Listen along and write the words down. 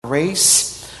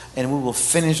race, and we will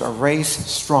finish our race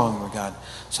strong, Lord God.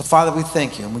 So, Father, we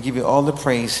thank you, and we give you all the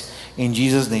praise in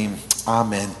Jesus' name.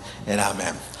 Amen and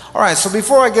amen. All right, so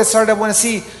before I get started, I want to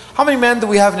see how many men do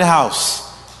we have in the house?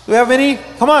 Do we have any?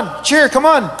 Come on, cheer, come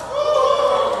on.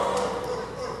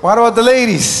 What about the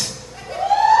ladies?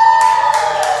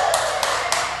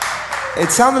 It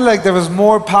sounded like there was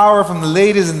more power from the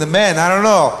ladies than the men. I don't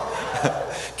know.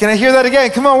 Can I hear that again?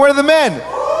 Come on, where are the men?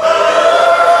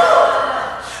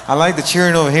 I like the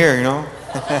cheering over here, you know.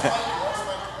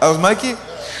 That was Mikey?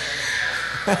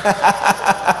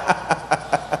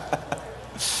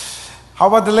 How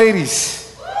about the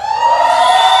ladies?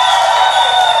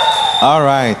 All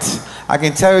right. I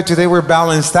can tell you today we're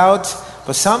balanced out,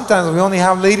 but sometimes we only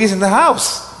have ladies in the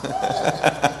house.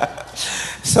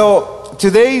 So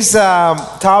today's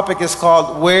topic is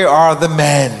called, Where Are the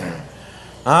Men?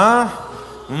 Huh?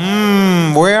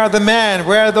 Where are the men?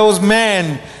 Where are those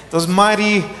men? Those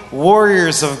mighty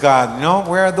warriors of God, you know?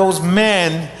 Where are those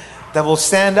men that will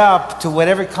stand up to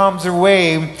whatever comes their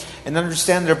way and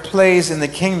understand their place in the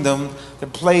kingdom, their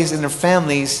place in their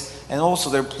families, and also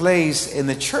their place in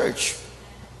the church?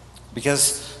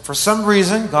 Because for some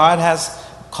reason, God has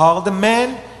called the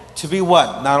man to be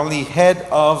what? Not only head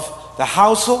of the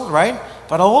household, right?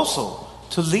 But also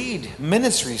to lead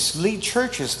ministries, lead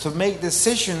churches, to make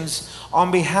decisions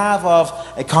on behalf of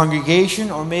a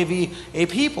congregation or maybe a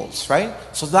people's, right?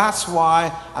 So that's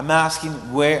why I'm asking,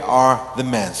 where are the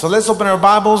men? So let's open our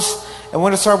Bibles, and I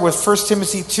want to start with 1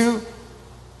 Timothy 2.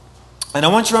 And I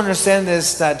want you to understand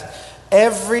this, that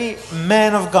every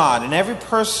man of God and every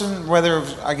person, whether,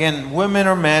 again, women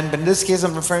or men, but in this case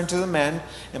I'm referring to the men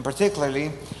in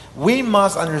particularly, we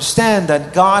must understand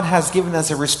that God has given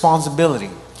us a responsibility.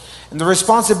 And the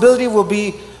responsibility will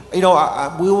be, we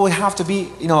will have to be,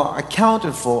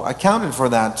 accounted for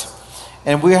that.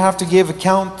 And we have to give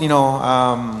account,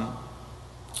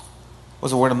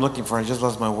 what's the word I'm looking for? I just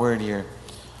lost my word here.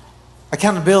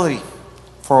 Accountability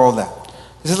for all that.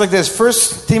 This is like this.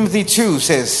 1 Timothy 2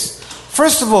 says,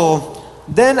 first of all,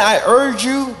 then I urge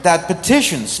you that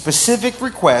petitions, specific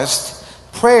requests,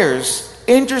 prayers,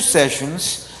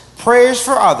 intercessions, prayers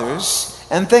for others,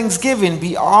 and thanksgiving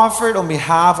be offered on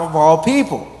behalf of all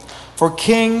people, for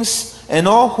kings and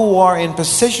all who are in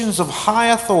positions of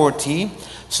high authority,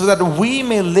 so that we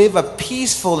may live a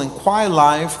peaceful and quiet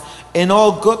life in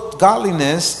all good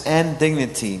godliness and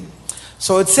dignity.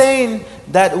 So it's saying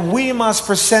that we must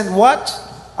present what?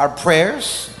 Our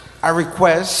prayers, our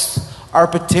requests, our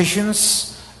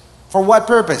petitions. For what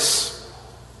purpose?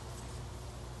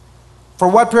 For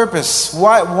what purpose?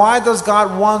 Why does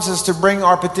God want us to bring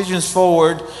our petitions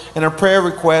forward and our prayer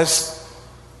requests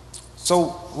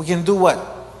so we can do what?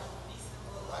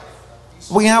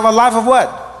 We can have a life of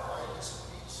what?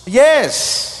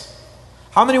 Yes.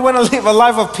 How many want to live a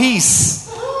life of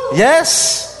peace?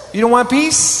 Yes. You don't want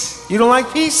peace? You don't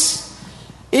like peace?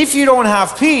 If you don't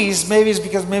have peace, maybe it's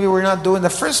because maybe we're not doing the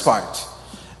first part.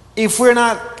 If we're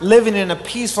not living in a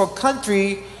peaceful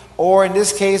country, or in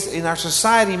this case, in our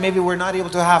society, maybe we're not able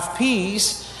to have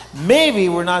peace. Maybe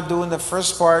we're not doing the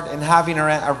first part and having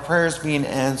our prayers being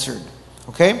answered.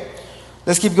 Okay?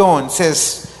 Let's keep going. It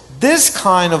says, this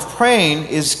kind of praying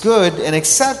is good and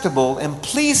acceptable and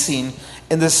pleasing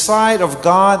in the sight of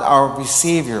God our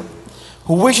Savior,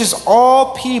 who wishes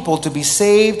all people to be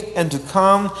saved and to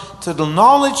come to the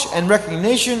knowledge and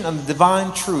recognition of the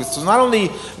divine truth. So not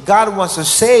only God wants to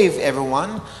save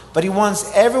everyone, but He wants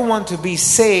everyone to be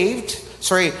saved,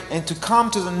 and to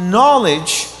come to the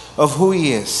knowledge of who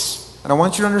He is. And I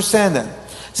want you to understand that.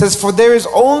 It says, for there is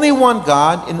only one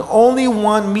God and only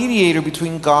one mediator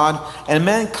between God and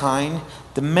mankind,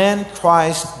 the man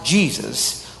Christ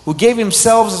Jesus, who gave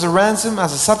Himself as a ransom,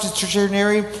 as a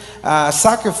substitutionary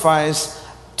sacrifice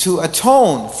to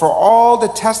atone for all the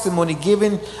testimony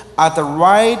given at the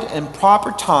right and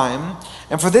proper time.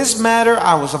 And for this matter,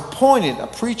 I was appointed a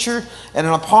preacher and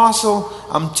an apostle.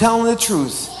 I'm telling the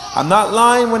truth. I'm not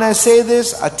lying when I say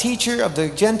this, a teacher of the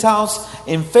Gentiles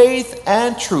in faith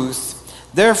and truth.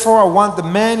 Therefore, I want the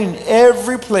men in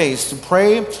every place to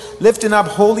pray, lifting up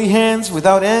holy hands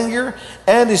without anger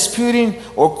and disputing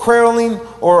or quarreling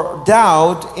or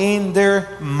doubt in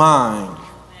their mind.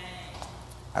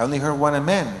 I only heard one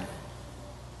amen.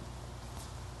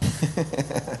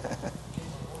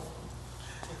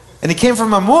 And it came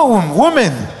from a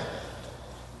woman.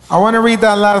 I want to read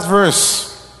that last verse.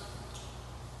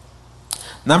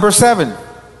 Number 7.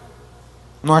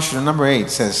 No, actually, number 8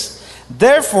 says,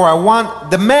 therefore I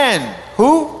want the men.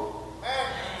 Who?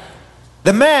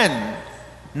 The men.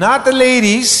 Not the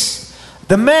ladies.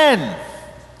 The men.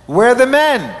 Where are the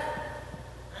men?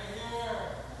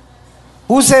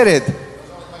 Who said it?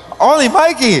 Only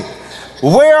Mikey.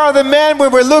 Where are the men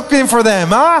when we're looking for them,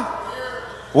 huh?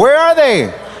 Where are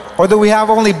they? Or do we have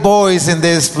only boys in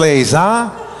this place, huh?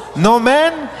 No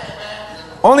men?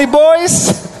 Only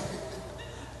boys?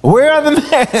 Where are the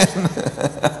men?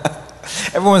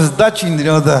 Everyone's dutching,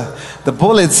 the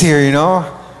bullets here,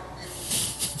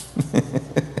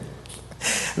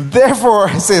 Therefore,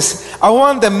 it says, I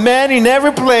want the men in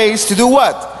every place to do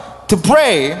what? To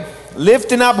pray,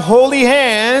 lifting up holy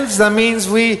hands. That means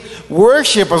we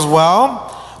worship as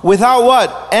well. Without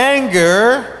what?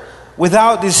 Anger,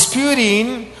 without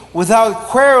disputing, without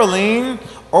quarreling,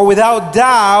 or without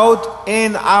doubt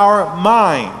in our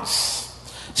minds.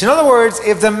 So in other words,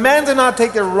 if the men do not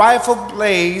take their rightful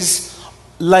place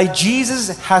like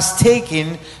Jesus has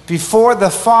taken before the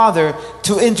Father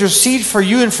to intercede for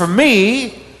you and for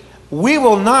me, we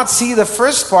will not see the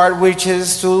first part, which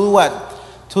is to what?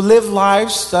 To live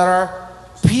lives that are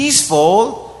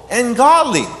peaceful and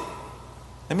godly.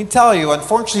 Let me tell you,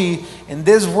 unfortunately, in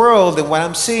this world, and what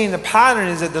I'm seeing, the pattern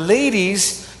is that the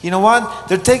ladies, you know what?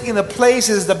 They're taking the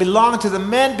places that belong to the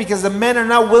men because the men are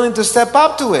not willing to step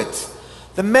up to it.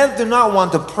 The men do not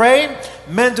want to pray.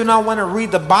 Men do not want to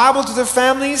read the Bible to their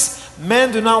families.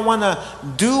 Men do not want to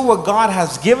do what God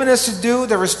has given us to do,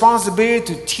 the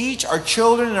responsibility to teach our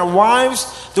children and our wives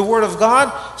the Word of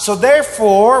God. So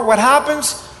therefore, what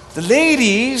happens? The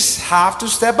ladies have to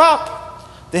step up.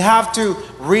 They have to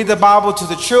read the Bible to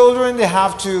the children. They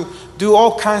have to do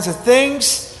all kinds of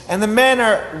things. And the men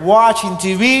are watching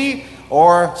TV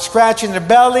or scratching their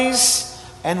bellies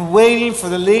and waiting for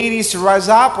the ladies to rise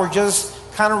up, or just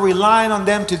kind of relying on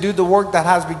them to do the work that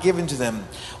has been given to them.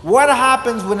 What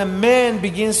happens when a man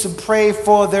begins to pray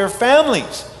for their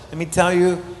families? Let me tell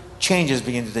you, changes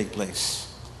begin to take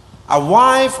place. A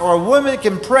wife or a woman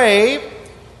can pray,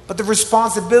 but the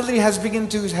responsibility has been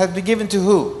given to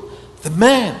who? The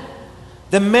man.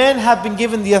 The men have been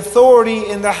given the authority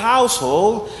in the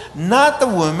household, not the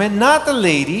women, not the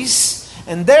ladies.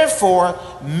 And therefore,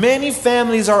 many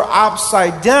families are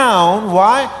upside down.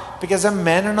 Why? Because the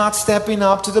men are not stepping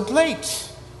up to the plate.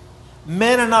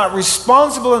 Men are not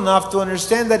responsible enough to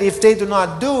understand that if they do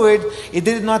not do it, if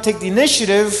they do not take the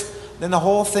initiative, then the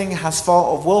whole thing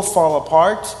will fall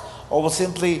apart, or will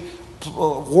simply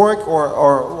work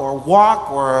or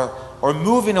walk or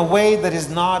move in a way that is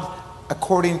not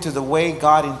according to the way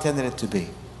God intended it to be.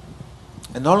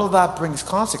 And all of that brings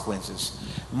consequences.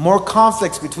 More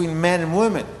conflicts between men and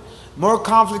women. More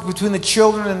conflict between the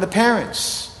children and the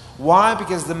parents. Why?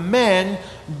 Because the men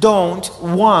don't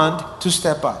want to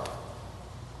step up.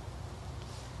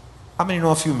 How many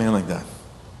know a few men like that?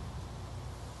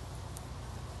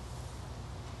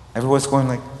 Everyone's going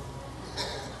like,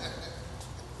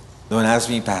 don't ask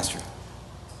me, Pastor.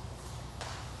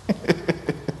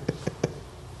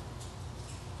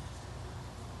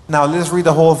 Now let's read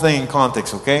the whole thing in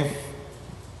context, okay?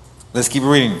 Let's keep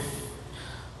reading.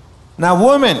 Now,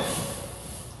 women,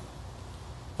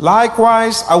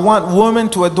 likewise, I want women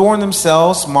to adorn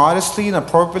themselves modestly and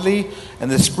appropriately and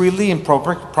discreetly in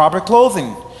proper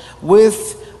clothing,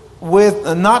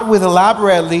 not with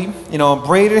elaborately,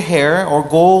 braided hair or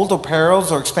gold or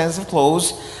pearls or expensive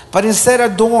clothes, but instead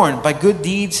adorned by good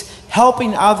deeds,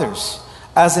 helping others,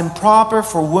 as improper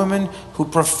for women who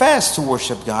profess to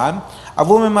worship God. A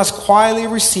woman must quietly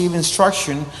receive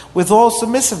instruction with all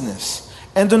submissiveness,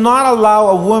 and do not allow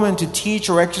a woman to teach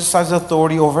or exercise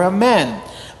authority over a man,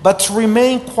 but to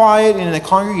remain quiet in a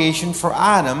congregation. For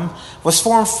Adam was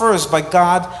formed first by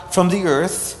God from the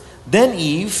earth, then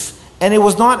Eve, and it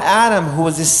was not Adam who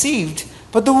was deceived,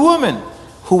 but the woman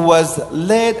who was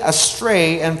led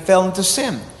astray and fell into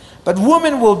sin. But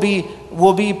woman will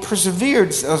be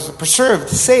preserved,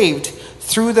 saved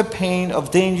through the pain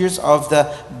of dangers of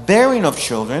the bearing of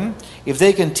children, if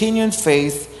they continue in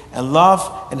faith and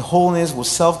love and holiness with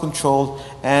self-control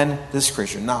and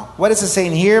discretion. Now, what is it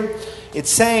saying here?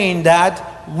 It's saying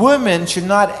that women should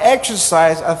not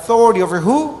exercise authority over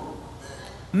who?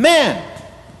 Men.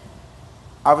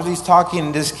 Obviously, he's talking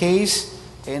in this case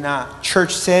in a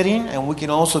church setting, and we can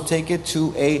also take it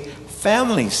to a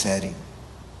family setting.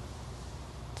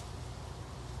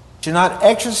 Should not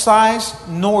exercise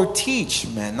nor teach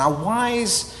men. Now, why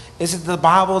is it the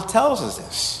Bible tells us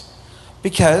this?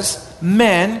 Because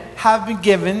men have been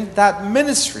given that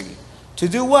ministry to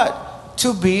do what?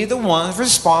 To be the ones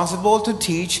responsible to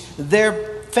teach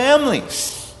their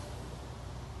families.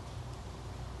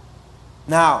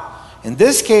 Now, in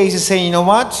this case, it's saying, you know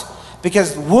what?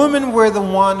 Because women were the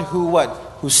one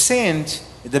who sinned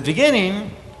at the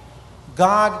beginning.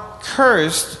 God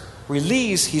cursed,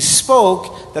 released, He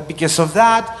spoke that because of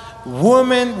that,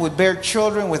 women would bear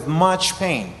children with much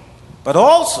pain. But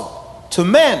also, to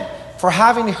men for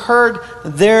having heard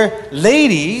their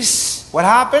ladies, what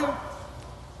happened?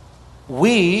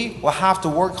 We will have to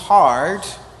work hard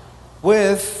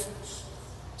with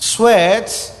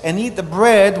sweat and eat the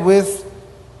bread with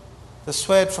the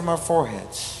sweat from our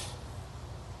foreheads.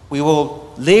 We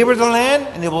will labor the land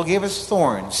and it will give us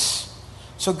thorns.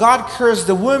 So God cursed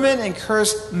the women and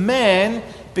cursed men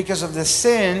because of the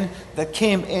sin that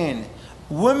came in.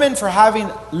 Women for having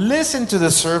listened to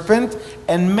the serpent,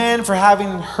 and men for having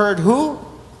heard who?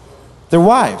 Their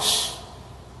wives.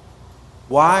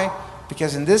 Why?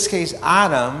 Because in this case,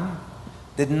 Adam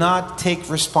did not take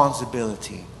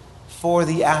responsibility for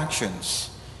the actions.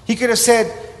 He could have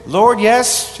said, Lord,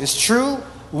 yes, it's true,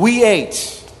 we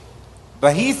ate.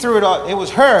 But he threw it out. It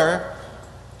was her.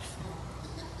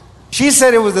 She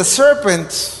said it was the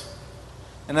serpent,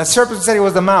 and the serpent said it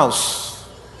was the mouse.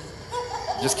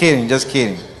 Just kidding, just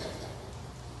kidding.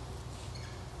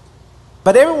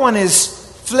 But everyone is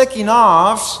flicking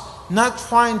off, not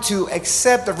trying to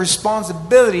accept the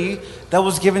responsibility that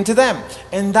was given to them.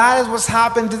 And that is what's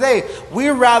happened today. We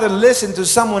rather listen to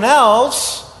someone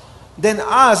else than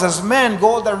us as men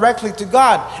go directly to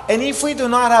God. And if we do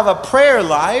not have a prayer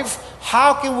life,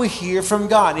 how can we hear from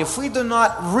God? If we do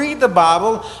not read the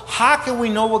Bible, how can we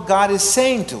know what God is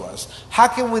saying to us? How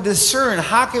can we discern?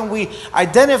 How can we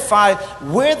identify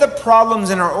where the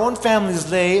problems in our own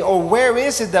families lay, or where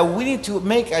is it that we need to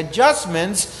make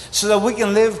adjustments so that we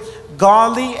can live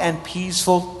godly and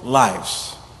peaceful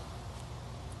lives?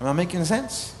 Am I making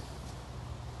sense?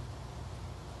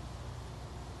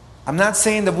 I'm not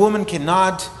saying the woman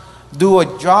cannot do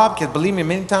a job, because believe me,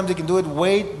 many times they can do it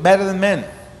way better than men.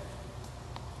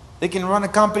 They can run a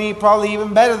company probably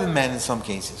even better than men in some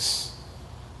cases.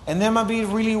 And they might be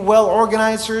really well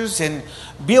organizers and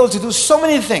be able to do so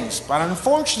many things. But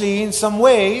unfortunately, in some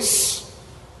ways,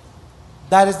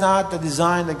 that is not the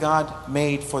design that God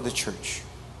made for the church,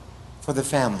 for the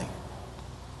family.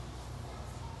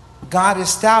 God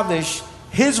established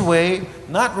His way,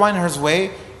 not Reinhard's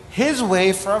way, His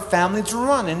way for a family to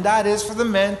run. And that is for the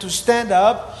men to stand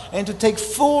up and to take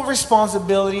full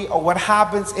responsibility of what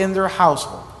happens in their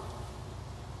household.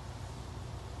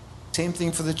 Same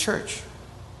thing for the church.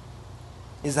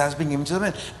 Is that's being given to the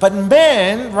men. But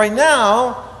men right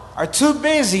now are too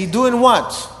busy doing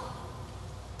what?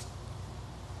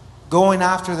 Going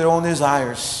after their own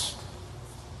desires.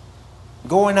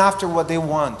 Going after what they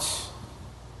want.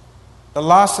 The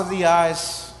lust of the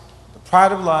eyes, the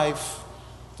pride of life.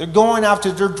 They're going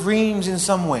after their dreams in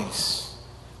some ways.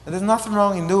 And there's nothing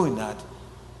wrong in doing that.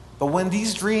 But when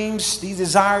these dreams, these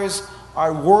desires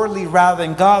are worldly rather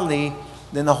than godly,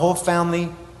 then the whole family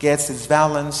gets its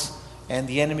balance and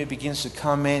the enemy begins to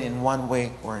come in one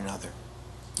way or another.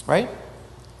 Right?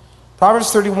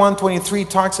 Proverbs 31:23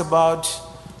 talks about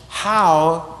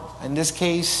how, in this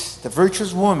case, the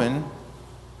virtuous woman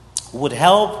would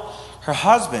help her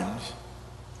husband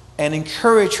and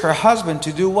encourage her husband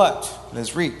to do what?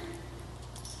 Let's read.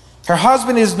 Her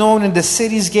husband is known in the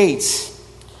city's gates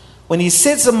when he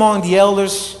sits among the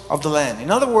elders of the land. In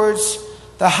other words,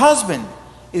 the husband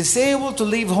is able to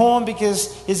leave home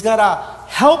because he's got a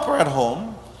helper at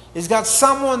home. He's got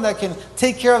someone that can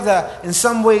take care of the, in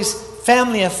some ways,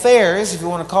 family affairs, if you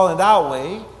want to call it that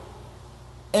way,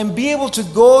 and be able to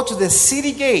go to the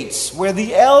city gates where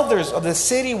the elders of the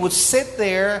city would sit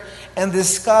there and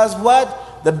discuss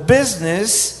what? The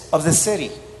business of the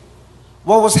city.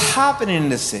 What was happening in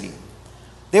the city.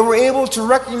 They were able to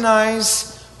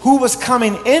recognize who was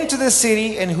coming into the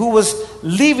city and who was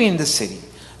leaving the city.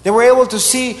 They were able to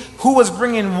see who was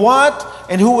bringing what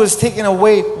and who was taking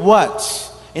away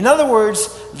what. In other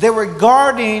words, they were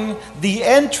guarding the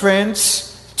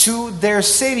entrance to their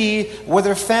city where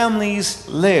their families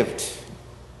lived.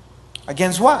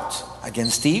 Against what?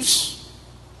 Against thieves,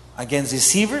 against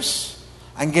deceivers,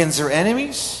 against their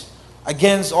enemies,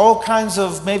 against all kinds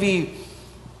of maybe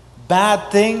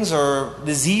bad things or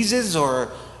diseases,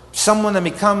 or someone that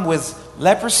may come with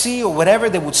leprosy or whatever.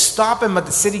 They would stop him at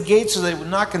the city gate so they would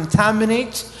not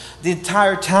contaminate the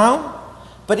entire town.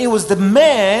 But it was the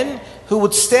men who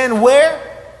would stand where?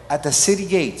 At the city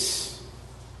gates,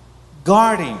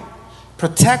 guarding,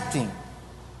 protecting.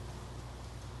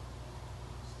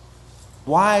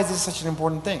 Why is this such an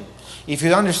important thing? If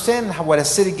you understand what a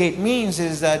city gate means,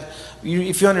 is that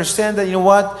if you understand that, you know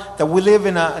what, that we live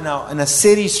in a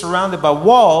city surrounded by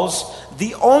walls,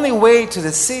 the only way to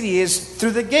the city is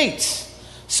through the gates.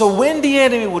 So when the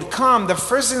enemy would come, the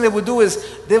first thing they would do is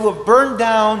they would burn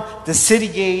down the city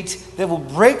gate. They would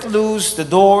break loose the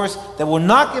doors. They would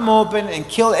knock them open and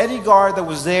kill any guard that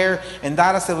was there. And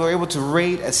that is, they were able to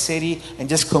raid a city and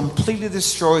just completely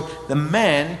destroy the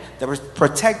men that were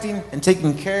protecting and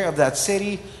taking care of that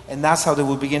city. And that's how they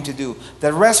would begin to do.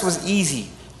 The rest was easy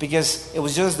because it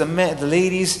was just the men, the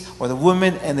ladies or the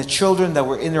women and the children that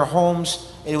were in their homes.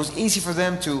 It was easy for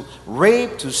them to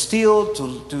rape, to steal,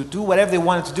 to do whatever they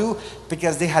wanted to do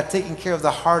because they had taken care of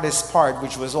the hardest part,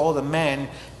 which was all the men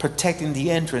protecting the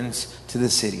entrance to the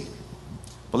city.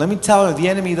 But let me tell you, the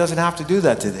enemy doesn't have to do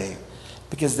that today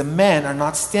because the men are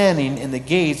not standing in the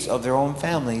gates of their own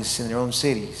families in their own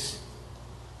cities.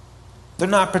 They're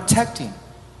not protecting.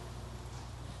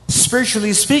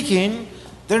 Spiritually speaking,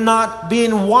 they're not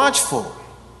being watchful.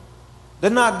 They're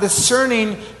not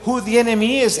discerning who the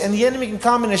enemy is. And the enemy can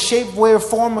come in a shape, way, or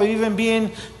form of even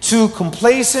being too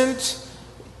complacent,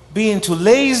 being too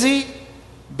lazy,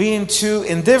 being too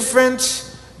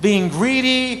indifferent, being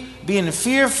greedy, being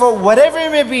fearful, whatever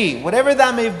it may be, whatever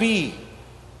that may be,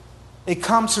 it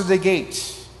comes through the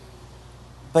gate.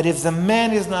 But if the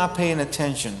man is not paying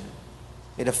attention,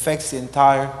 it affects the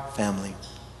entire family.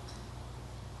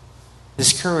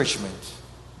 Discouragement,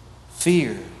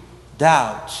 fear,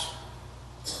 doubt,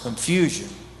 confusion,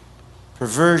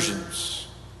 perversions,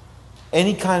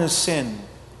 any kind of sin.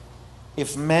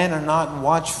 If men are not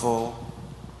watchful,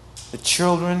 the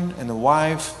children and the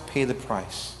wife pay the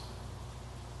price.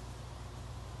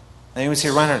 And you would say,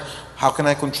 Reinhard, how can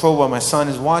I control what my son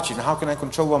is watching? How can I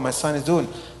control what my son is doing?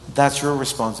 That's your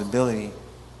responsibility.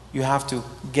 You have to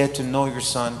get to know your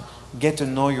son, get to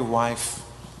know your wife.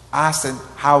 Ask them,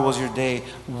 how was your day?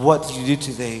 What did you do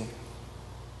today?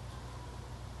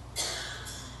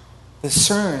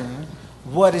 Discern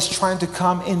what is trying to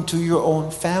come into your own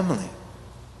family.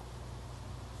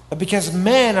 Because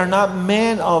men are not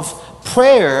men of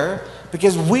prayer,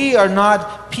 because we are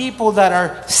not people that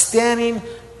are standing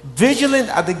vigilant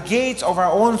at the gates of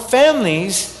our own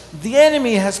families, the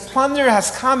enemy has plundered, has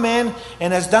come in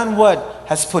and has done what?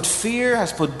 Has put fear,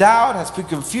 has put doubt, has put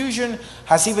confusion,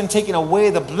 has even taken away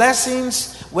the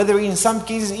blessings, whether in some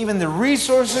cases even the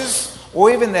resources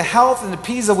or even the health and the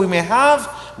peace that we may have.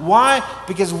 Why?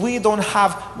 Because we don't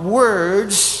have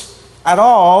words at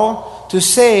all to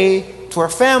say to our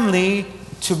family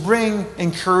to bring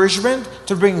encouragement,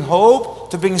 to bring hope,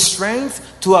 to bring strength,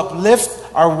 to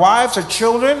uplift our wives, our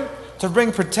children, to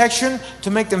bring protection,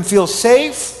 to make them feel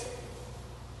safe.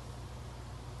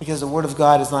 Because the Word of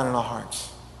God is not in our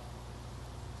hearts.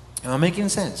 Am I making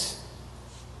sense?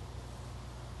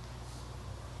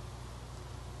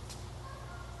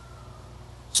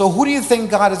 So who do you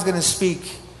think God is going to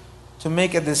speak to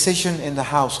make a decision in the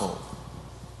household?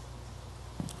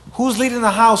 Who's leading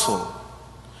the household?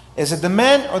 Is it the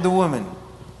man or the woman?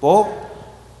 Well,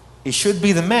 it should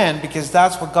be the man because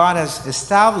that's what God has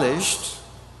established,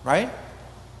 right?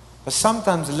 But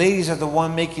sometimes the ladies are the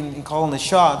one making and calling the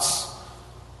shots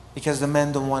because the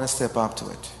men don't want to step up to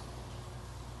it.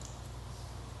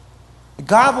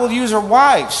 God will use our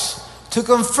wives to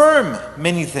confirm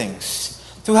many things,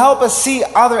 to help us see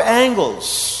other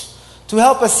angles, to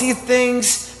help us see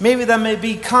things maybe that may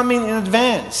be coming in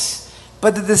advance.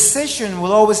 But the decision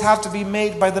will always have to be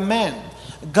made by the man.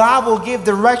 God will give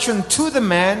direction to the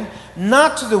man,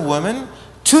 not to the woman,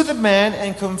 to the man,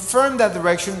 and confirm that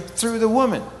direction through the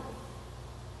woman.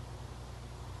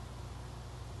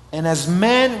 And as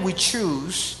men, we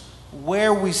choose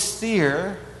where we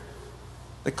steer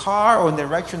the car or in the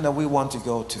direction that we want to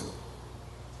go to.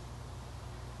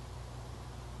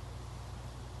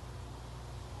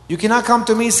 You cannot come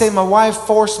to me and say, my wife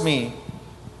forced me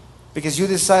because you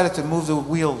decided to move the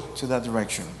wheel to that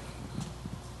direction.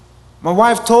 My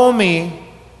wife told me,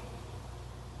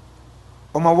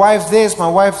 or my wife this, my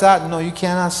wife that. No, you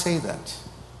cannot say that.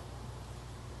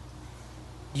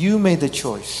 You made the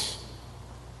choice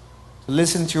to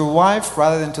listen to your wife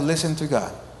rather than to listen to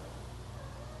God.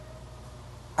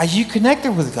 Are you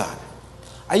connected with God?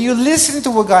 Are you listening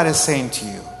to what God is saying to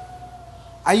you?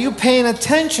 Are you paying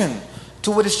attention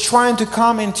to what is trying to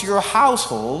come into your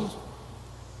household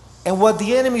and what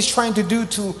the enemy is trying to do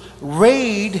to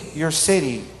raid your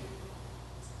city?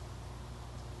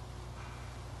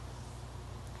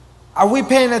 Are we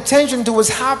paying attention to what's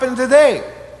happening today?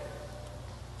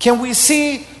 Can we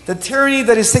see the tyranny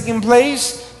that is taking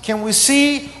place? Can we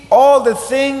see all the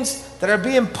things that are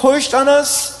being pushed on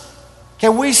us?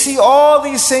 Can we see all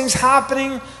these things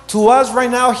happening to us right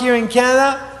now here in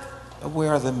Canada? But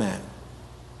where are the men?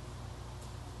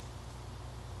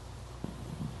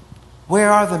 Where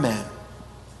are the men?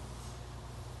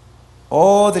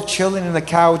 Oh, the children in the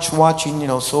couch watching,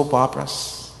 soap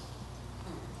operas.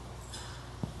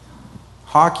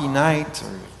 Hockey night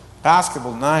or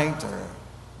basketball night or...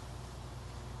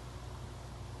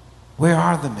 Where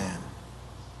are the men?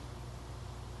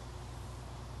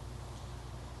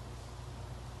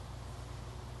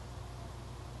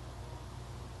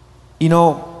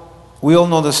 We all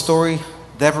know the story.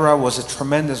 Deborah was a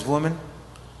tremendous woman.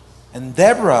 And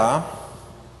Deborah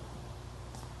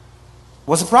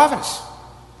was a prophetess.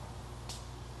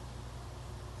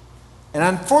 And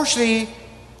unfortunately,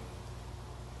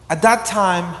 at that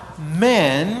time,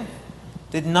 men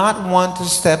did not want to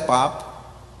step up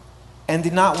and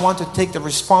did not want to take the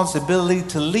responsibility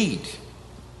to lead.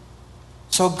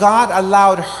 So God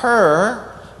allowed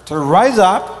her to rise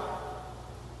up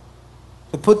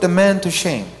to put the men to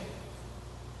shame.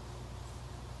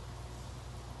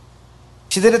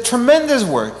 She did a tremendous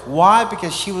work. Why?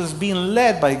 Because she was being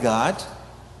led by God.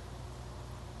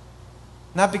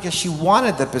 Not because she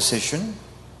wanted the position,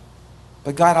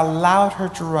 but God allowed her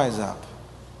to rise up.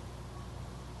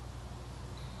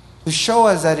 To show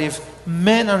us that if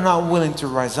men are not willing to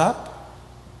rise up,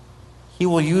 He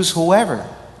will use whoever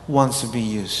wants to be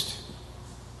used.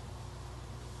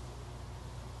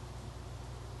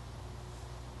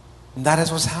 And that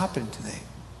is what's happened today.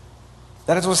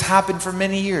 That is what's happened for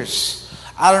many years.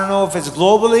 I don't know if it's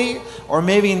globally or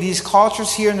maybe in these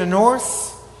cultures here in the north,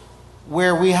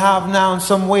 where we have now in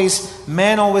some ways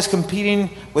men always competing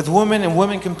with women and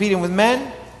women competing with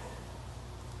men.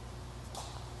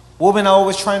 Women are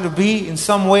always trying to be, in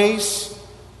some ways,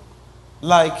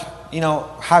 like,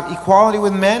 have equality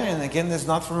with men. And again, there's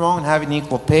nothing wrong in having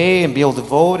equal pay and be able to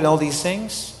vote and all these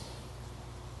things.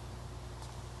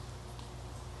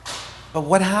 But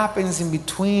what happens in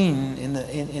between in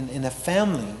a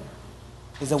family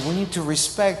is that we need to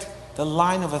respect the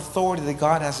line of authority that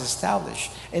God has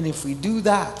established. And if we do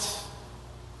that,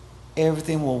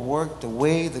 everything will work the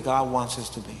way that God wants us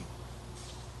to be.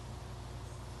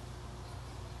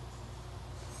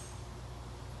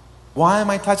 Why am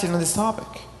I touching on this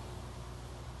topic?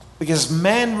 Because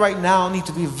men right now need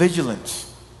to be vigilant.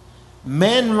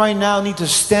 Men right now need to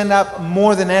stand up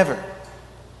more than ever.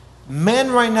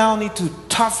 Men right now need to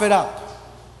tough it up,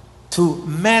 to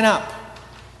man up,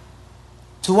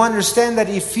 to understand that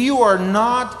if you are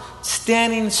not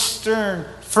standing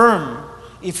firm,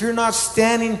 if you're not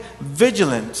standing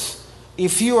vigilant,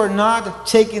 if you are not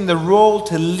taking the role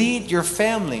to lead your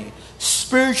family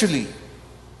spiritually,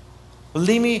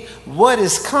 believe me, what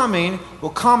is coming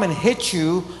will come and hit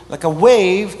you like a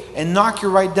wave and knock you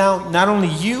right down, not only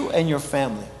you and your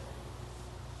family.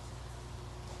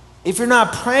 If you're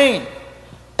not praying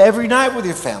every night with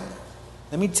your family,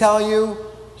 let me tell you,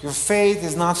 your faith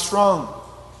is not strong.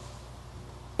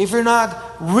 If you're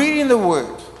not reading the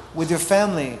Word with your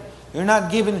family, you're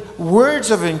not giving words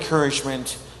of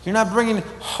encouragement, you're not bringing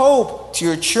hope to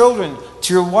your children,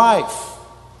 to your wife.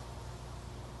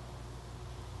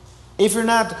 If you're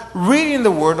not reading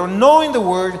the Word or knowing the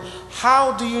Word,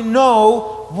 how do you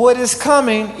know what is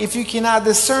coming if you cannot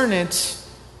discern it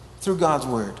through God's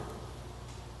Word?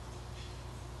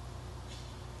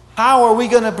 How are we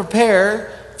going to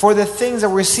prepare for the things that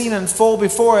we're seeing unfold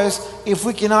before us if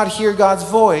we cannot hear God's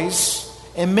voice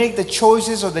and make the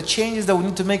choices or the changes that we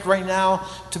need to make right now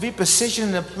to be positioned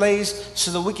in a place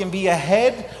so that we can be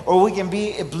ahead, or we can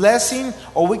be a blessing,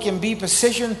 or we can be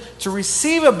positioned to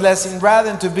receive a blessing rather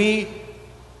than to be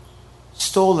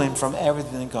stolen from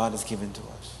everything that God has given to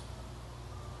us?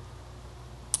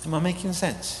 Am I making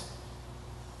sense?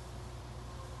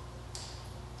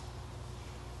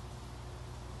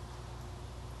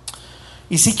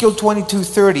 Ezekiel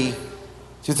 22:30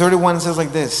 to 31 says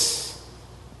like this.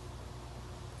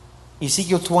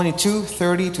 Ezekiel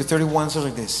 22:30 to 31 says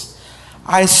like this.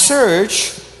 I search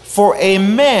for a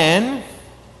man.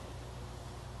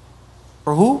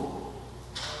 For who?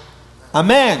 A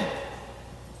man.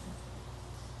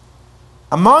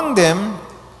 Among them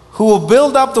who will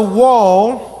build up the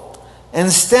wall and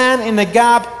stand in the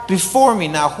gap before me.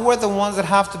 Now, who are the ones that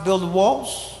have to build the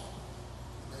walls?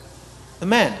 The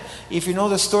men. If you know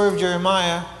the story of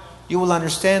Jeremiah, you will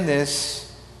understand this.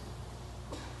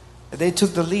 They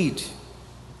took the lead,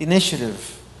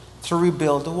 initiative, to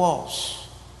rebuild the walls.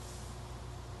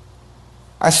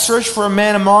 I searched for a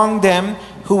man among them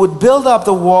who would build up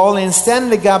the wall and stand in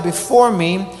the gap before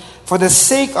me for the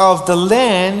sake of the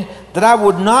land, that I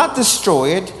would not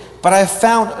destroy it, but I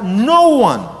found no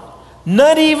one,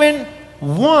 not even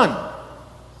one.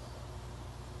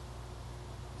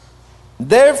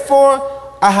 Therefore,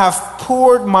 I have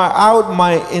poured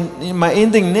my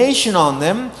indignation on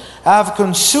them. I have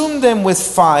consumed them with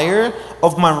fire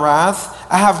of my wrath.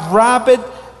 have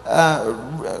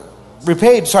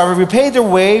repaid their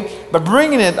way by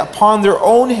bringing it upon their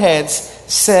own heads,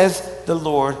 says the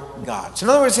Lord God. So in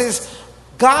other words,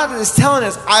 God is telling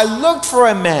us, I looked for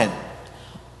a man.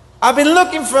 I've been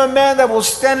looking for a man that will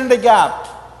stand in the gap.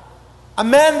 A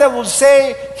man that will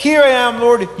say, here I am,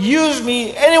 Lord, use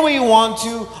me any way you want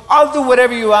to. I'll do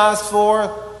whatever you ask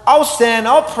for. I'll stand,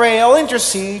 I'll pray, I'll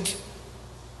intercede.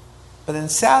 But then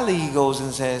sadly he goes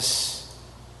and says,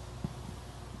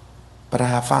 but I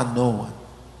have found no one.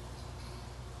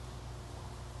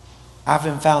 I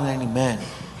haven't found any man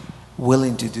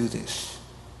willing to do this.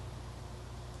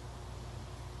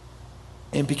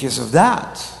 And because of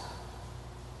that,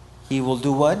 he will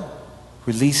do what?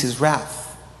 Release his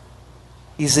wrath,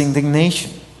 his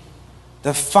indignation,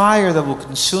 the fire that will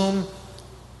consume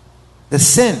the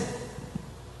sin,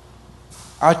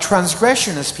 our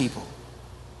transgression as people.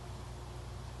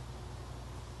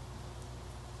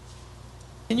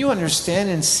 Can you understand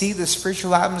and see the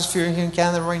spiritual atmosphere here in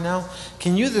Canada right now?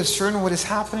 Can you discern what is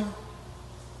happening?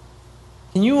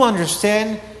 Can you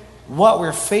understand what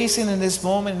we're facing in this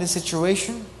moment, in this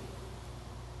situation?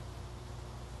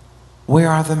 Where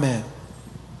are the men?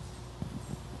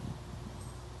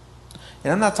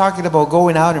 And I'm not talking about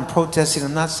going out and protesting.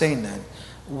 I'm not saying that.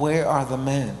 Where are the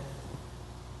men?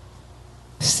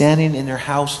 Standing in their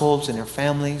households, in their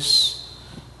families,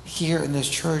 here in this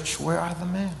church, where are the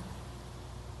men?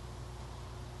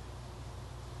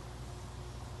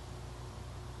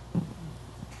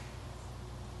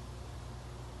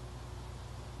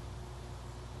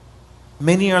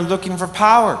 Many are looking for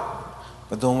power,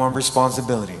 but don't want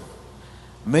responsibility.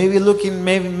 Many are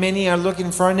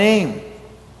looking for a name,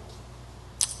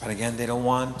 but again, they don't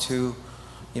want to,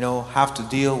 have to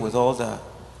deal with all the,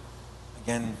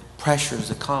 pressures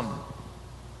that come.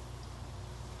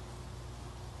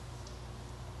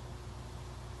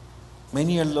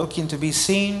 Many are looking to be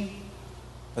seen,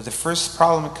 but the first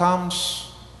problem that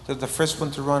comes, they're the first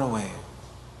one to run away.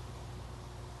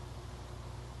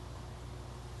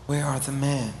 Where are the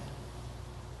men?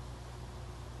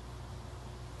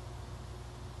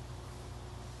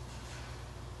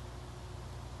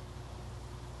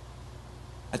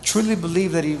 I truly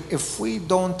believe that if we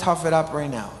don't tough it up right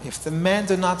now, if the men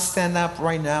do not stand up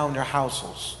right now in their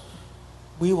households,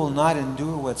 we will not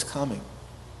endure what's coming.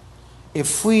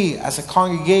 If we as a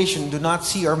congregation do not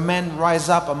see our men rise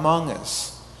up among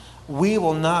us, we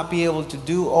will not be able to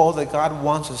do all that God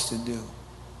wants us to do.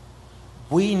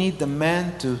 We need the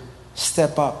men to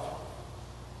step up.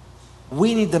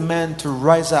 We need the men to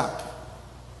rise up.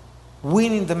 We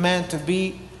need the men to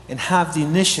be and have the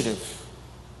initiative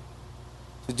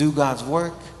to do God's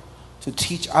work, to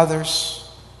teach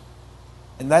others.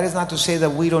 And that is not to say that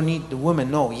we don't need the women.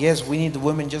 No, yes, we need the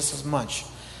women just as much.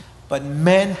 But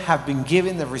men have been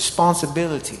given the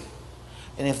responsibility.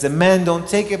 And if the men don't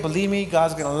take it, believe me,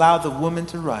 God's going to allow the women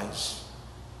to rise.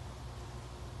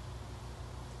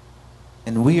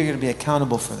 And we are going to be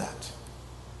accountable for that.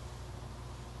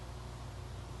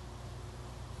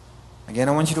 Again,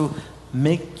 I want you to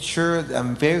make sure that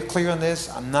I'm very clear on this.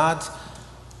 I'm not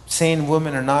saying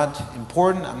women are not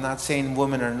important. I'm not saying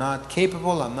women are not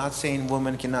capable. I'm not saying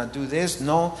women cannot do this.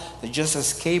 No, they're just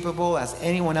as capable as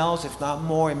anyone else, if not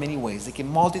more in many ways. They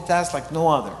can multitask like no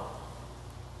other.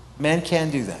 Men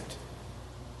can't do that.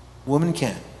 Women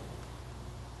can.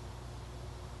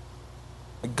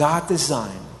 But God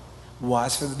designed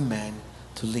was for the man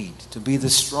to lead, to be the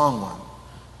strong one,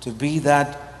 to be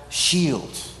that shield,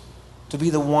 to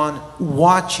be the one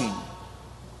watching,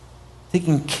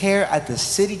 taking care at the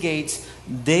city gates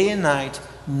day and night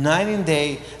and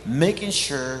day, making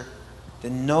sure that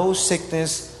no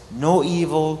sickness, no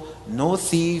evil, no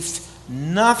thief,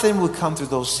 nothing would come through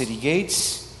those city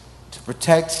gates, to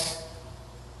protect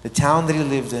the town that he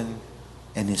lived in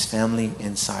and his family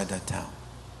inside that town.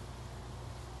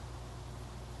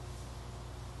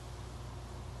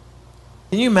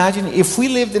 Can you imagine if we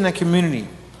lived in a community,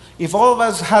 if all of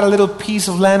us had a little piece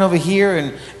of land over here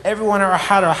and everyone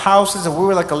had our houses and we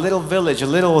were like a little village, a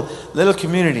little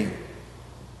community?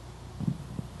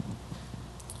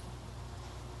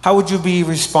 How would you be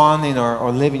responding or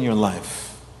living your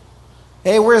life?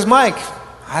 Hey, where's Mike?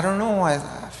 I don't know. I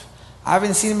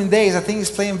haven't seen him in days. I think he's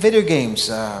playing video games.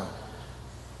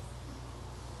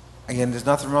 Again, there's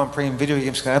nothing wrong playing video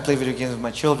games because I play video games with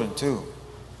my children too.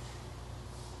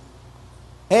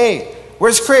 Hey,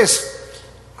 where's Chris?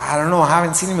 I don't know. I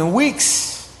haven't seen him in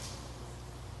weeks.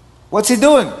 What's he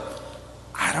doing?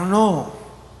 I don't know.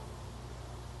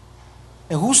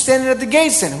 And who's standing at the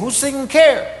gates then? Who's taking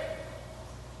care?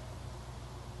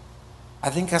 I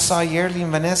think I saw Yearly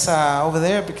and Vanessa over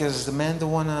there because the men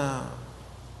don't want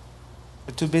to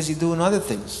They're too busy doing other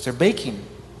things. They're baking.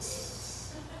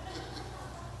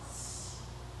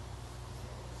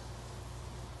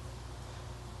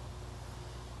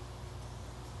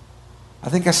 I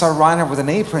think I saw Reinhard with an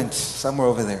apron somewhere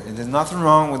over there. And there's nothing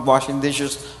wrong with washing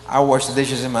dishes. I wash the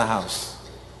dishes in my house.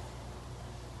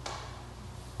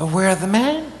 But where are the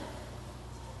men?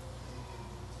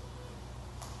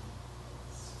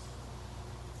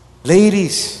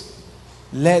 Ladies,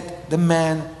 let the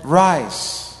man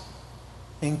rise.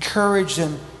 Encourage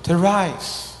them to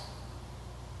rise.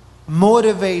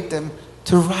 Motivate them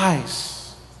to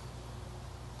rise.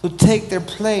 To take their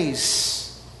place.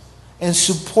 And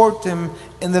support them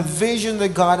in the vision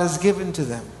that God has given to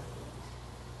them.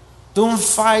 Don't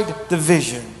fight the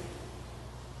vision.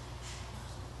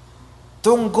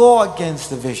 Don't go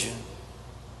against the vision.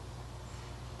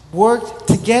 Work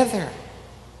together.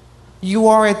 You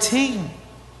are a team.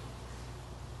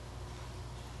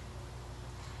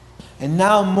 And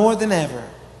now more than ever,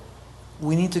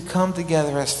 we need to come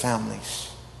together as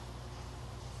families,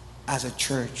 as a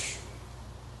church.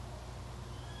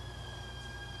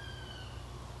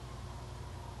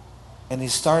 And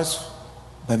it starts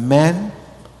by men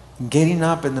getting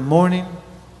up in the morning,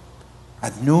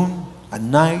 at noon, at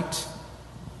night,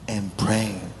 and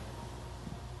praying.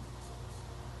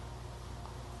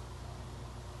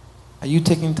 Are you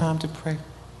taking time to pray?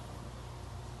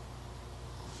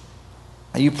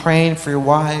 Are you praying for your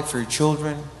wife, for your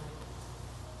children?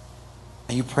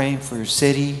 Are you praying for your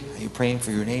city? Are you praying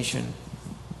for your nation?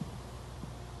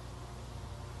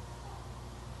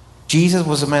 Jesus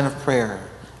was a man of prayer.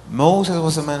 Moses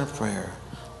was a man of prayer.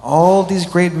 All these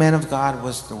great men of God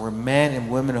were men and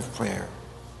women of prayer.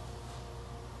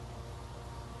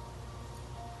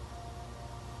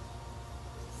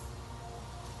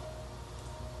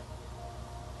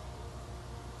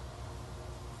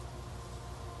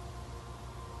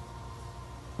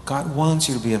 God wants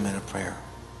you to be a man of prayer.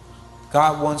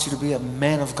 God wants you to be a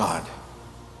man of God.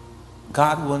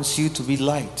 God wants you to be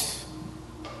light,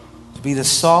 to be the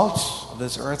salt of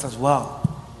this earth as well.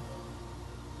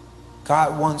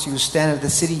 God wants you to stand at the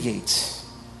city gates,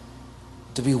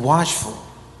 to be watchful,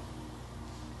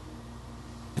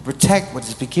 to protect what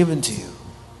has been given to you.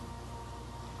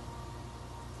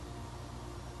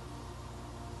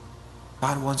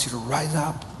 God wants you to rise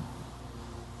up.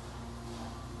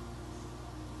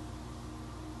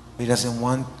 He doesn't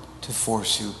want to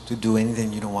force you to do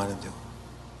anything you don't want to do.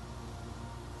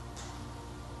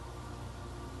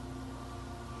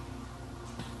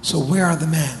 So where are the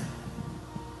men?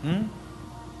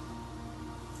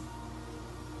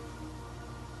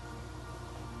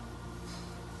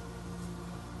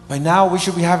 By now we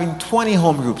should be having 20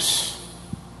 home groups.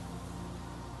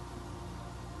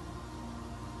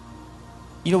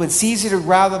 You know, it's easy to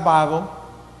grab the Bible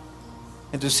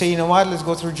and to say, you know what, let's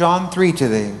go through John 3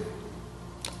 today.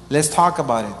 Let's talk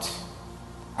about it.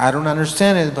 I don't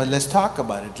understand it, but let's talk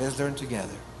about it. Let's learn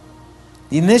together.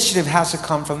 The initiative has to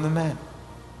come from the man.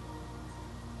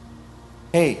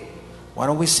 Hey, why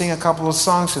don't we sing a couple of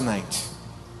songs tonight?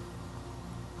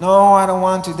 No, I don't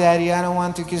want to, Daddy. I don't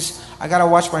want to because I got to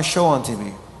watch my show on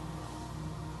TV.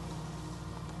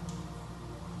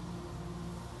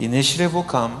 The initiative will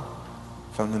come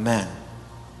from the man.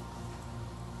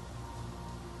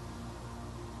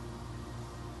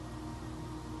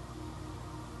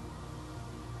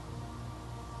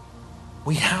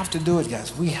 We have to do it,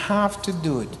 guys. We have to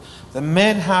do it. The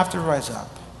men have to rise up.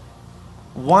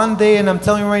 One day, and I'm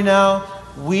telling you right now,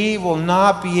 we will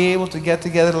not be able to get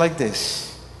together like this.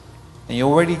 And you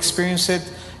already experienced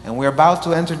it, and we're about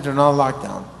to enter into another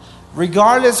lockdown.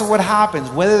 Regardless of what happens,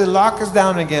 whether they lock us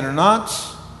down again or not,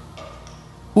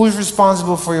 who is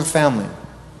responsible for your family?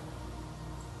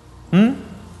 The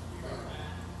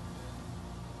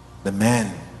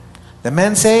men. The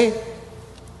men say,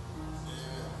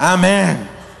 Amen.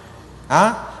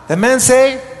 Huh? The men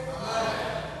say,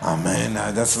 Amen.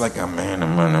 That's like amen,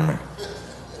 amen, amen.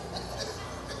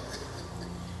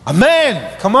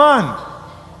 Amen. Come on.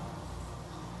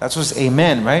 That's what's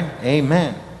amen, right?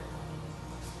 Amen.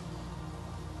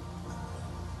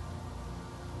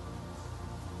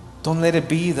 Don't let it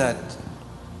be that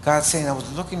God's saying, I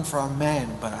was looking for a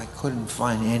man, but I couldn't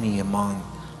find any among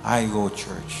I Go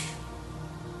Church.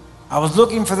 I was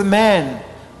looking for the man,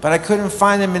 but I couldn't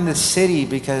find them in the city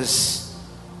because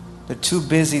they're too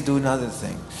busy doing other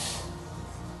things.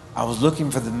 I was looking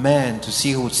for the man to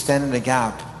see who would stand in the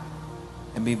gap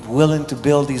and be willing to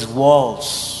build these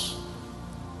walls.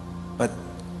 But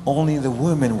only the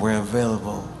women were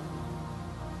available.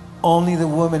 Only the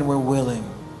women were willing.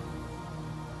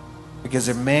 Because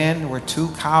the men were too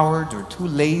coward or too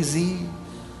lazy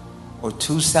or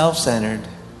too self-centered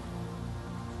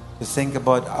to think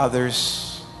about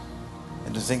others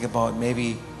and to think about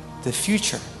maybe the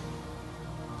future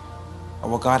or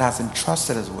what God has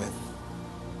entrusted us with,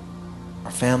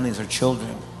 our families, our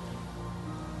children,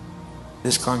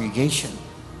 this congregation.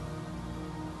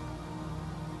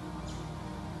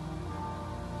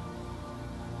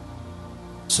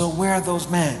 So where are those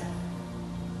men?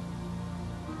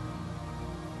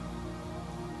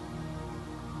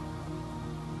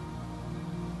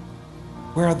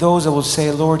 Where are those that will say,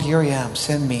 Lord, here I am,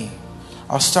 send me.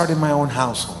 I'll start in my own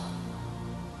household.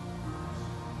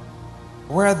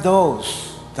 Where are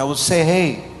those that will say,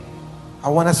 hey, I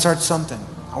want to start something.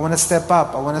 I want to step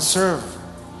up. I want to serve.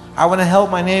 I want to help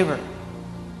my neighbor.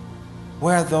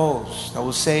 Where are those that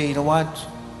will say, you know what?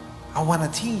 I want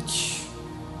to teach.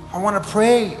 I want to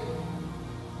pray.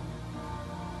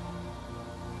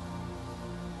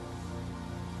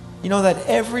 You know that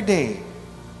every day,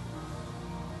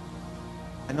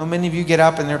 I know many of you get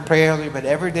up and they're pray early, but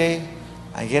every day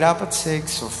I get up at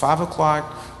 6 or 5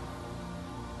 o'clock.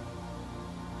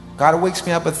 God wakes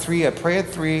me up at 3. I pray at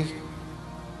 3.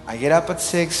 I get up at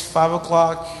 6, 5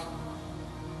 o'clock,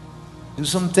 do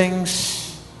some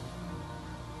things.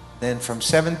 Then from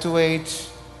 7 to 8,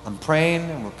 I'm praying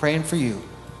and we're praying for you.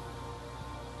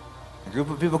 A group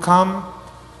of people come.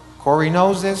 Corey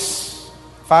knows this.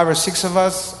 5 or 6 of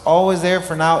us, always there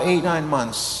for now 8, 9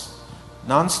 months,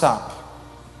 non-stop.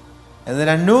 And then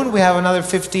at noon we have another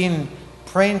 15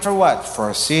 praying for what? For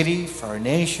our city, for our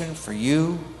nation, for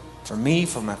you, for me,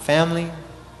 for my family,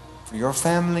 for your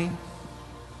family.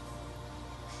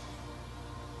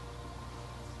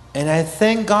 And I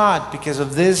thank God because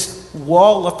of this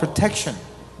wall of protection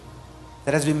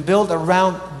that has been built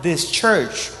around this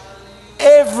church.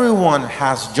 Everyone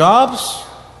has jobs.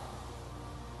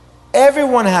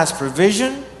 Everyone has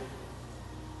provision.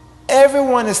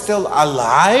 Everyone is still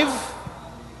alive.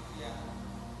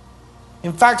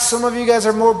 In fact, some of you guys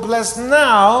are more blessed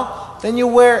now than you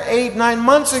were 8, 9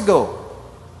 months ago.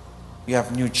 You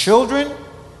have new children.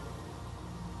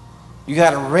 You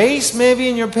got a raise maybe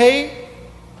in your pay.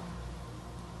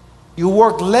 You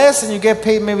work less and you get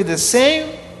paid maybe the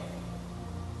same.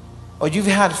 Or you've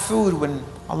had food when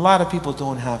a lot of people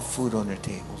don't have food on their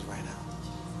tables right now.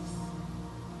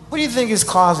 What do you think is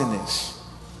causing this?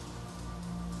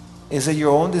 Is it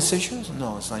your own decisions?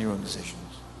 No, it's not your own decisions.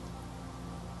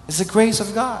 It's the grace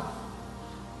of God.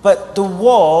 But the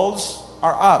walls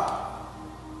are up.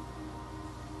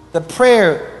 The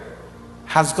prayer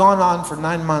has gone on for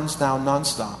 9 months now,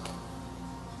 non-stop.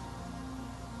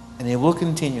 And it will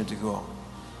continue to go.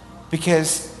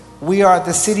 Because we are at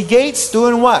the city gates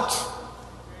doing what?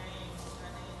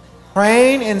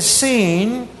 Praying and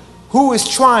seeing who is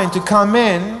trying to come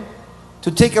in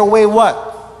to take away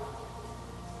what?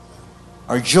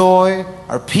 Our joy,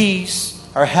 our peace,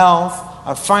 our health,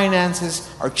 our finances,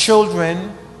 our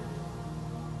children.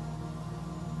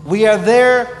 We are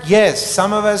there, yes,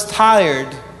 some of us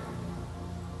tired.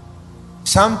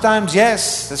 Sometimes,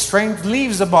 yes, the strength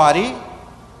leaves the body.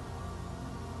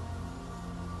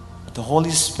 But the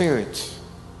Holy Spirit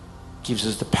gives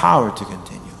us the power to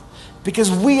continue.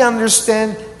 Because we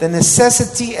understand the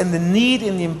necessity and the need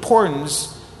and the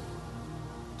importance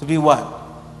to be what?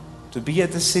 To be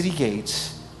at the city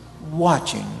gates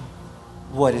watching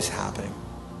what is happening.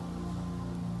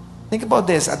 Think about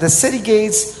this. At the city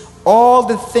gates, all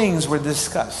the things were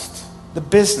discussed. The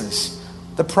business,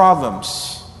 the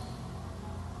problems.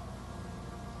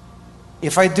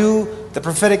 If I do, the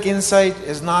prophetic insight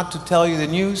is not to tell you the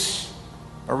news,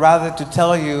 but rather to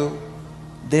tell you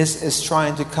this is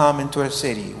trying to come into our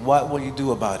city. What will you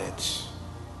do about it?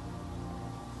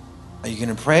 Are you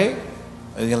going to pray? Or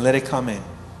are you going to let it come in?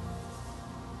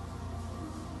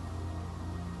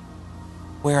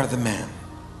 Where are the men?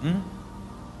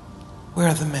 Where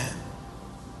are the men?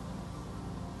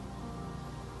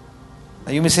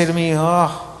 Now you may say to me,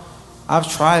 oh,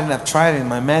 I've tried and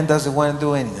my man doesn't want to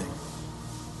do anything.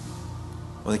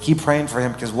 Well, they keep praying for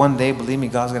him because one day, believe me,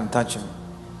 God's going to touch him.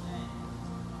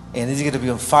 And he's going to be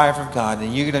on fire for God,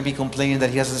 and you're going to be complaining that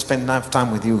he hasn't spent enough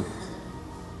time with you.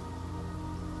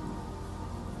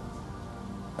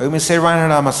 Or you may say,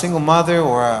 Reinhard, I'm a single mother,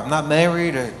 or I'm not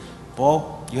married, or,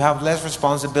 well, you have less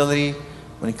responsibility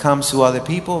when it comes to other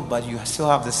people, but you still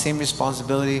have the same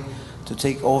responsibility to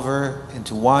take over and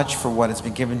to watch for what has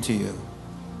been given to you.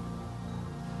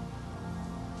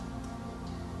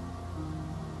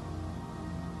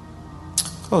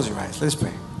 Close your eyes. Let's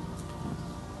pray.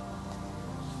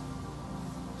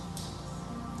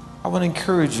 I want to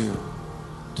encourage you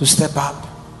to step up.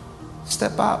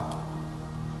 Step up.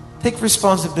 Take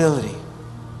responsibility.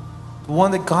 The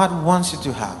one that God wants you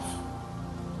to have.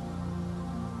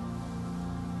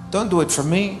 Don't do it for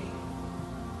me.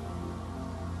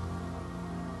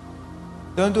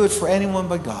 Don't do it for anyone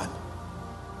but God.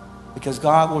 Because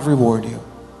God will reward you.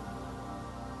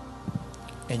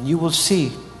 And you will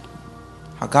see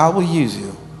how God will use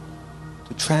you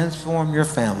to transform your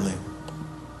family.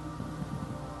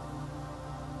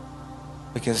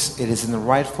 Because it is in the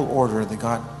rightful order that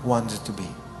God wants it to be.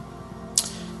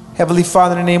 Heavenly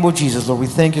Father, in the name of Jesus, Lord, we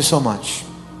thank you so much.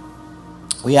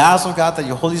 We ask, oh God, that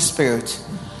your Holy Spirit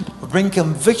will bring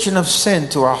conviction of sin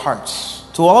to our hearts,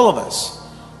 to all of us,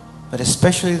 but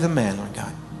especially the men, Lord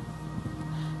God.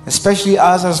 Especially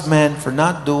us as men for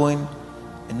not doing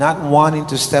and not wanting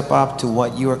to step up to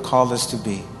what you are called us to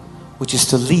be, which is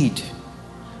to lead,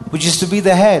 which is to be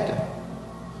the head,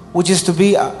 which is to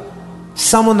be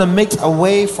someone that makes a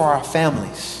way for our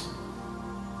families.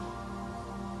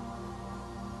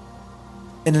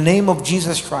 In the name of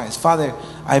Jesus Christ, Father,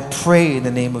 I pray in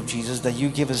the name of Jesus that you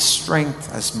give us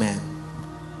strength as men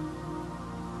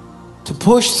to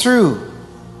push through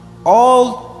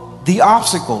all the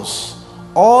obstacles,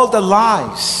 all the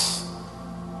lies,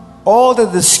 all the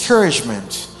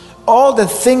discouragement, all the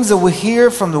things that we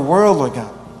hear from the world, Lord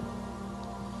God.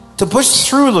 To push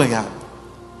through, Lord God.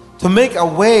 To make a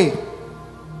way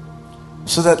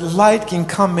so that light can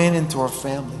come into our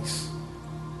families.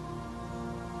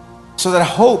 So that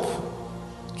hope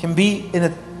can be in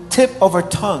the tip of our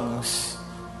tongues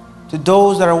to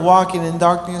those that are walking in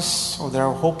darkness or that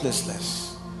are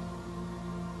hopelessness.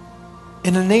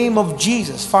 In the name of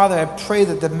Jesus, Father, I pray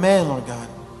that the men, Lord God,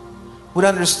 would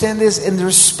understand this in their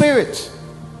spirit.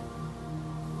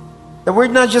 That we're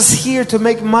not just here to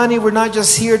make money, we're not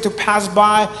just here to pass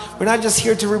by, we're not just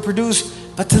here to reproduce,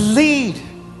 but to lead.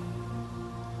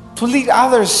 To lead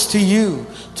others to you,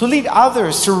 to lead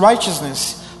others to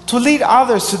righteousness, to lead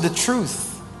others to the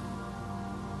truth,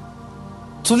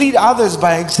 to lead others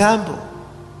by example,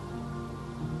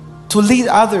 to lead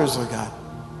others, Lord God,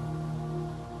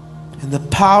 in the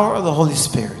power of the Holy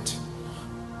Spirit.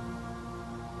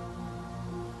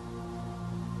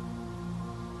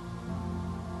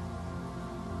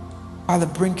 Father,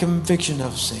 bring conviction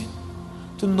of sin.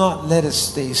 Do not let us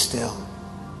stay still.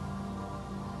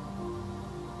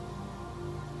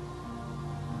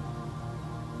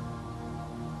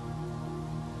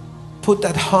 Put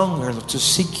that hunger to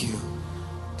seek you,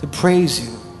 to praise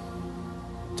you,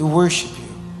 to worship you,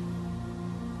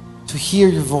 to hear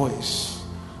your voice,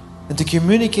 and to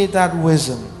communicate that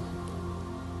wisdom,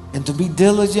 and to be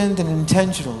diligent and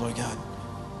intentional, Lord God,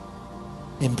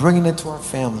 in bringing it to our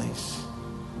families.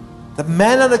 The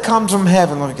manna that comes from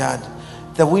heaven, Lord God,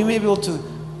 that we may be able to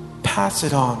pass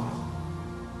it on.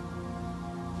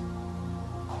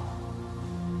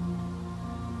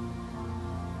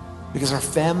 Because our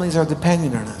families are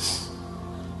depending on us.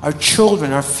 Our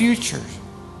children, our future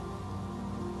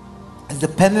is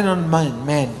dependent on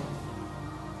men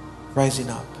rising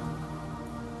up.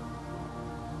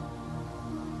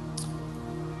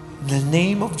 In the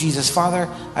name of Jesus, Father,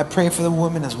 I pray for the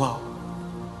women as well.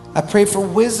 I pray for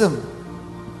wisdom.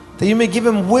 That you may give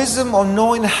them wisdom on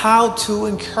knowing how to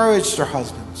encourage their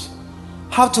husbands.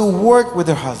 How to work with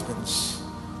their husbands.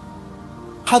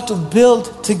 How to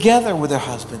build together with their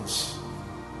husbands.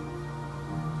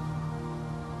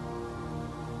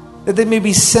 That they may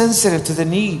be sensitive to the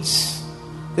needs.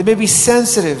 They may be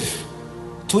sensitive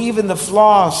to even the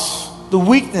flaws, the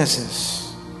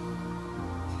weaknesses.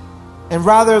 And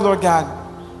rather, Lord God,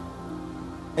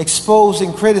 expose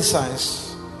and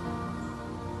criticize.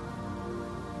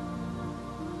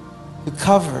 To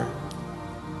cover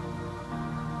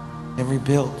and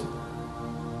rebuild.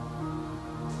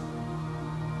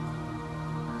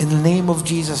 In the name of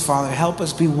Jesus, Father, help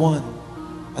us be one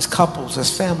as couples,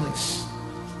 as families.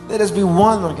 Let us be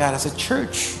one, Lord God, as a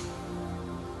church.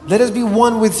 Let us be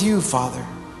one with you, Father.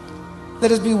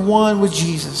 Let us be one with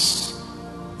Jesus.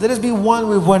 Let us be one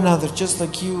with one another, just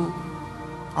like you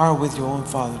are with your own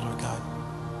Father, Lord God.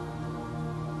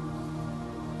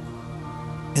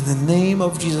 In the name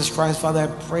of Jesus Christ, Father, I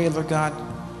pray, Lord God,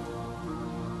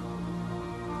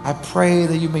 I pray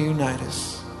that you may unite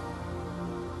us.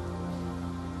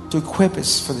 To equip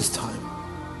us for this time.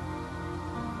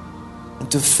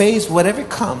 And to face whatever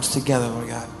comes together, Lord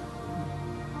God.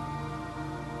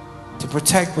 To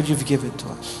protect what you've given to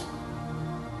us.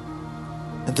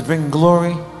 And to bring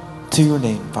glory to your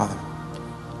name, Father.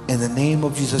 In the name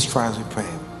of Jesus Christ we pray.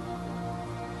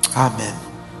 Amen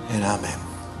and amen.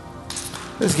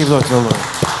 Let's give glory to the Lord.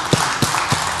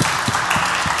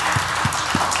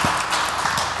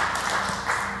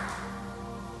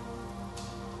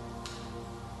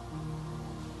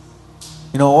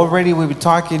 You know, already we've been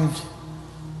talking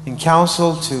in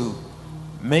council to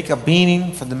make a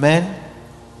beating for the men,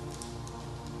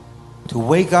 to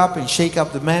wake up and shake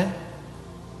up the men.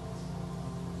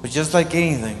 But just like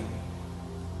anything,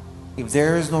 if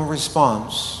there is no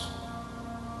response,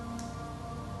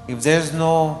 if there's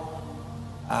no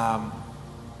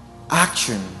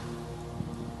action,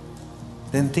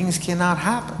 then things cannot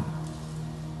happen.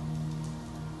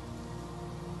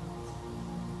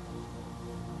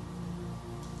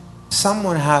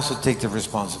 Someone has to take the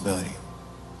responsibility.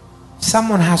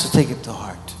 Someone has to take it to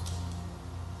heart.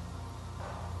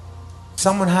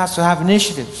 Someone has to have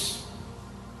initiatives.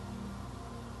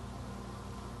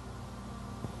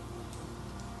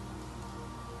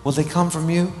 Will they come from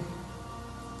you?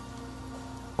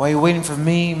 Or are you waiting for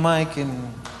me, Mike,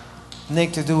 and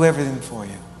Nick to do everything for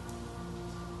you?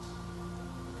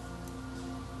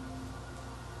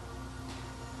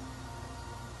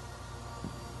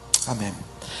 Amen.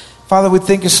 Father, we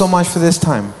thank you so much for this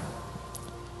time.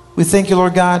 We thank you,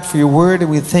 Lord God, for your word,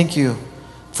 and we thank you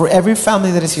for every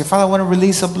family that is here. Father, I want to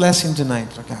release a blessing tonight,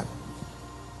 Lord God.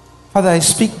 Father, I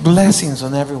speak blessings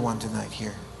on everyone tonight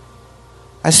here.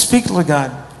 I speak, Lord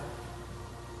God,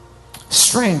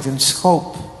 strength and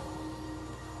hope.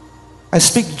 I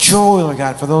speak joy, Lord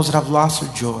God, for those that have lost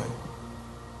their joy.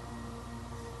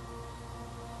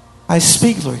 I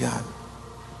speak, Lord God,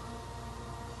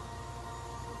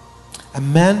 a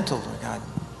mantle, Lord God,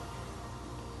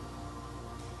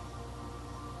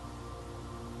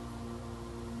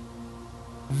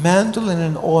 a mantle and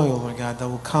an oil, Lord God, that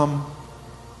will come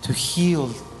to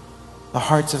heal the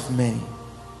hearts of many,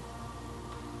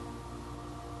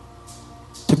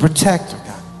 to protect, Lord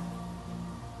God,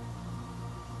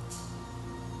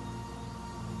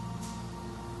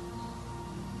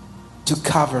 to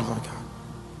cover, Lord God.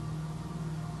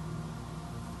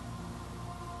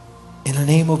 In the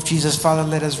name of Jesus, Father,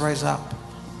 let us rise up.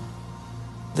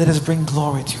 Let us bring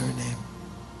glory to your name.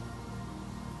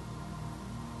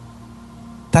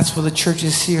 That's what the church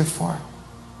is here for.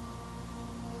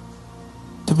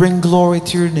 To bring glory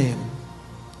to your name.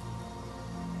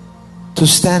 To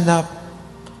stand up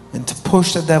and to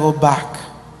push the devil back.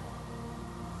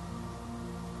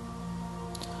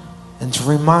 And to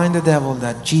remind the devil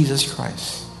that Jesus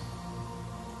Christ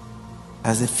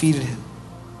has defeated him,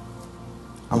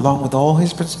 along with all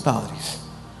his principalities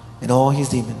and all his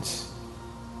demons.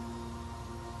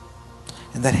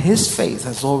 And that his faith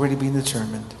has already been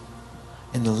determined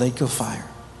in the lake of fire.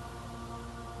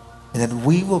 And that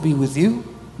we will be with you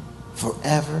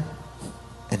forever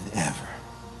and ever.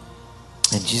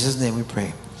 In Jesus' name we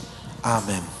pray.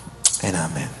 Amen and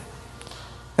amen.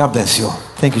 God bless you all.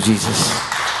 Thank you, Jesus.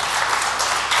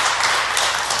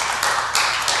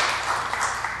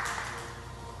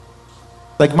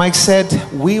 Like Mike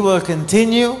said, we will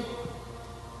continue,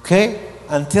 okay,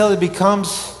 until it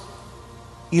becomes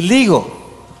illegal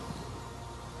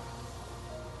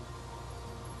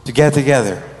to get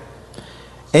together.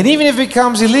 And even if it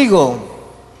becomes illegal,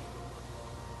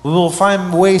 we will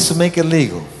find ways to make it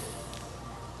legal.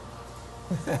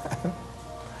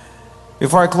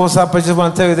 Before I close up, I just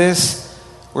want to tell you this.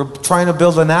 We're trying to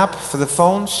build an app for the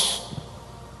phones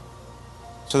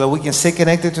so that we can stay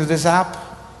connected to this app.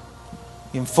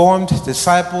 Informed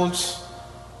disciples,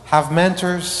 have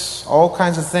mentors, all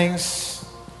kinds of things.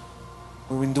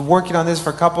 We've been working on this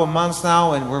for a couple of months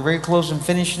now, and we're very close to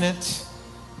finishing it.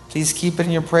 Please keep it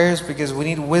in your prayers, because we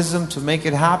need wisdom to make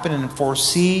it happen and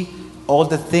foresee all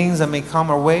the things that may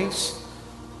come our ways,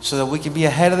 so that we can be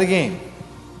ahead of the game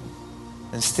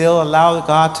and still allow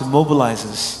God to mobilize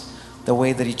us the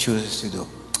way that He chooses to do.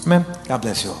 Amen. God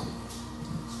bless you all.